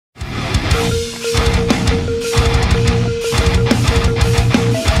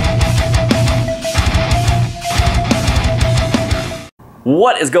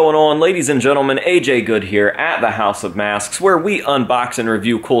What is going on, ladies and gentlemen? AJ Good here at the House of Masks, where we unbox and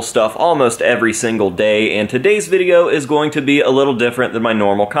review cool stuff almost every single day, and today's video is going to be a little different than my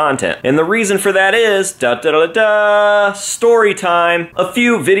normal content. And the reason for that is, story time! A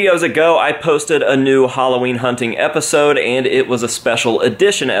few videos ago, I posted a new Halloween hunting episode, and it was a special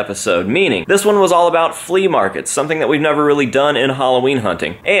edition episode, meaning this one was all about flea markets, something that we've never really done in Halloween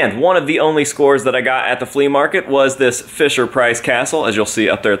hunting. And one of the only scores that I got at the flea market was this Fisher-Price castle, as you'll see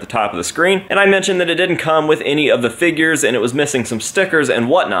up there at the top of the screen, and I mentioned that it didn't come with any of the figures and it was missing some stickers and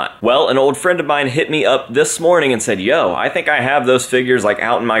whatnot. Well, an old friend of mine hit me up this morning and said, yo, I think I have those figures like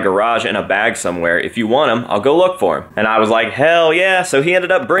out in my garage in a bag somewhere. If you want them, I'll go look for them. And I was like, hell yeah. So he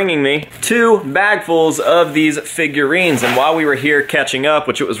ended up bringing me 2 bagfuls of these figurines, and while we were here catching up,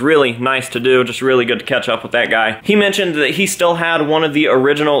 which it was really nice to do, just really good to catch up with that guy, he mentioned that he still had one of the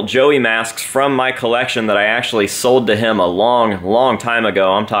original Joey masks from my collection that I actually sold to him a long time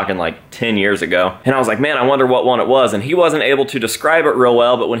ago. I'm talking like 10 years ago. And I was like, man, I wonder what one it was. And he wasn't able to describe it real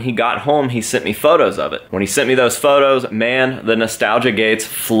well, but when he got home, he sent me photos of it. When he sent me those photos, man, the nostalgia gates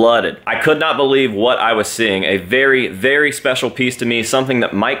flooded. I could not believe what I was seeing. A very special piece to me, something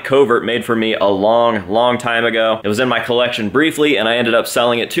that Mike Covert made for me a long time ago. It was in my collection briefly, and I ended up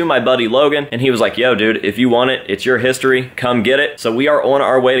selling it to my buddy Logan, and he was like, yo, dude, if you want it, it's your history, come get it. So we are on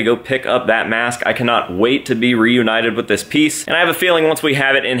our way to go pick up that mask. I cannot wait to be reunited with this piece, and I have a feeling once we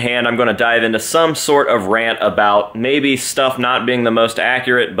have it in hand, I'm gonna dive into some sort of rant about maybe stuff not being the most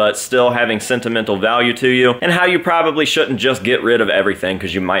accurate, but still having sentimental value to you, and how you probably shouldn't just get rid of everything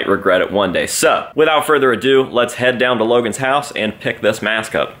because you might regret it one day. So, without further ado, let's head down to Logan's house and pick this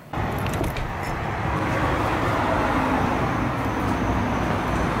mask up.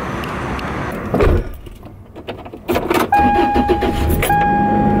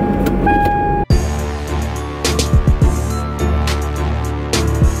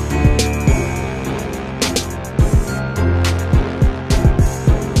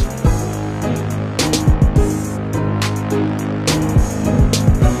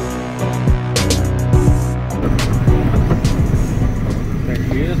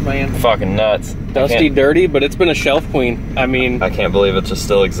 Fucking nuts. Dusty, dirty, but it's been a shelf queen. I mean, I can't believe it just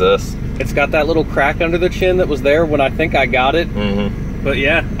still exists. It's got that little crack under the chin that was there when I think I got it. But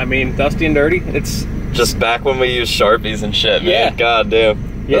yeah, I mean, dusty and dirty. It's just back when we used Sharpies and shit, man. Yeah. God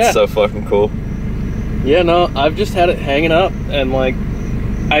damn. That's yeah. So fucking cool. Yeah, no, I've just had it hanging up, and like,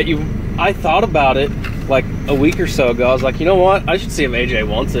 I thought about it like a week or so ago. I was like, you know what? I should see if AJ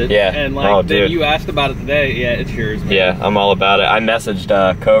wants it. Yeah. And like, then you asked about it today. Yeah, it's yours, man. Yeah, I'm all about it. I messaged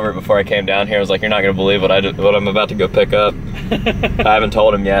Covert before I came down here. I was like, you're not gonna believe what I'm about to go pick up. I haven't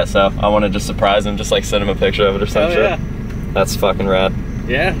told him yet, so I want to just surprise him, just like send him a picture of it or some shit. Yeah. That's fucking rad.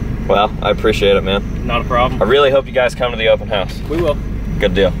 Yeah. Well, I appreciate it, man. Not a problem. I really hope you guys come to the open house. We will.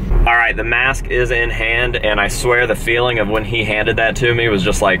 Good deal. All right, the mask is in hand, and I swear the feeling of when he handed that to me was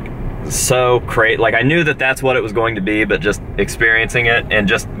just like so crazy. Like, I knew that that's what it was going to be, but just experiencing it and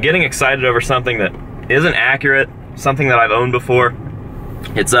just getting excited over something that isn't accurate, something that I've owned before,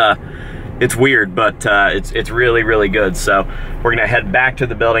 it's weird, but it's really good. So we're gonna head back to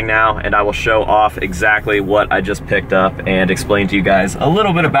the building now, and I will show off exactly what I just picked up and explain to you guys a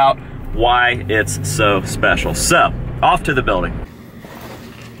little bit about why it's so special. So, off to the building.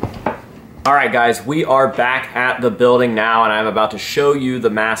 Alright guys, we are back at the building now, and I'm about to show you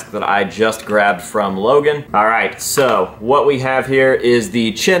the mask that I just grabbed from Logan. Alright, so what we have here is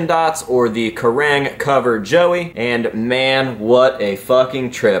the Chin Dots, or the Kerrang cover Joey, and man, what a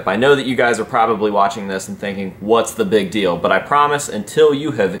fucking trip. I know that you guys are probably watching this and thinking, what's the big deal? But I promise, until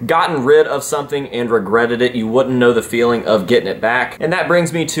you have gotten rid of something and regretted it, you wouldn't know the feeling of getting it back. And that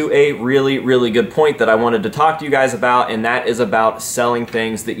brings me to a really good point that I wanted to talk to you guys about, and that is about selling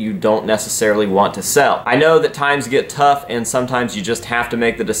things that you don't necessarily want to sell. I know that times get tough and sometimes you just have to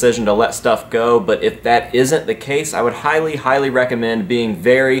make the decision to let stuff go, but if that isn't the case, I would highly recommend being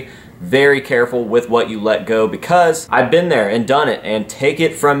very careful with what you let go, because I've been there and done it, and take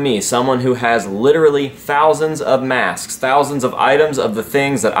it from me, someone who has literally thousands of masks, thousands of items of the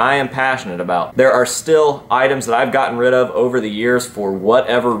things that I am passionate about. There are still items that I've gotten rid of over the years for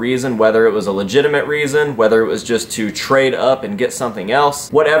whatever reason, whether it was a legitimate reason, whether it was just to trade up and get something else,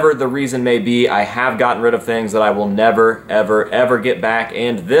 whatever the reason may be, I have gotten rid of things that I will never ever get back,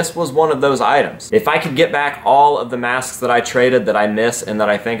 and this was one of those items. If I could get back all of the masks that I traded that I miss and that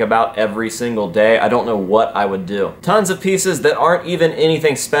I think about about every single day, I don't know what I would do. Tons of pieces that aren't even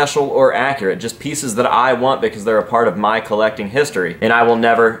anything special or accurate, just pieces that I want because they're a part of my collecting history, and I will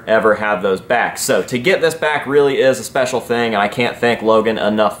never ever have those back. So to get this back really is a special thing, and I can't thank Logan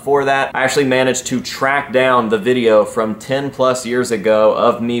enough for that. I actually managed to track down the video from 10 plus years ago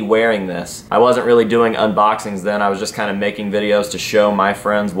of me wearing this. I wasn't really doing unboxings then, I was just kind of making videos to show my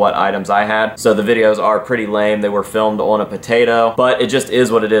friends what items I had. So the videos are pretty lame, they were filmed on a potato, but it just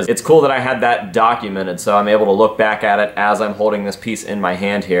is what it is. It's cool that I had that documented, so I'm able to look back at it as I'm holding this piece in my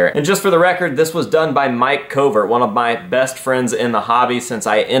hand here. And just for the record, this was done by Mike Covert, one of my best friends in the hobby since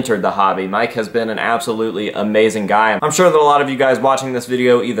I entered the hobby. Mike has been an absolutely amazing guy. I'm sure that a lot of you guys watching this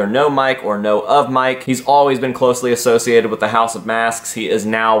video either know Mike or know of Mike. He's always been closely associated with the House of Masks. He is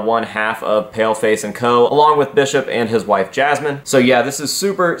now one half of Paleface & Co., along with Bishop and his wife Jasmine. So yeah, this is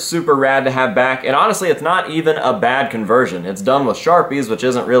super, super rad to have back, and honestly, it's not even a bad conversion. It's done with Sharpies, which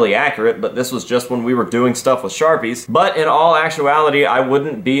isn't really accurate, but this was just when we were doing stuff with Sharpies. But in all actuality, I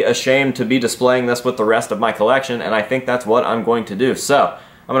wouldn't be ashamed to be displaying this with the rest of my collection, and I think that's what I'm going to do. So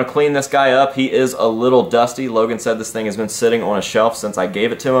I'm gonna clean this guy up. He is a little dusty. Logan said this thing has been sitting on a shelf since I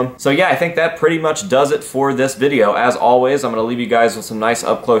gave it to him. So yeah, I think that pretty much does it for this video. As always, I'm gonna leave you guys with some nice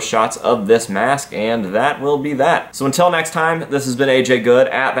up-close shots of this mask, and that will be that. So until next time, this has been AJ Good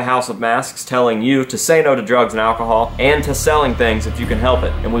at the House of Masks, telling you to say no to drugs and alcohol, and to selling things if you can help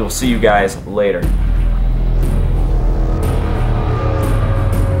it. And we will see you guys later.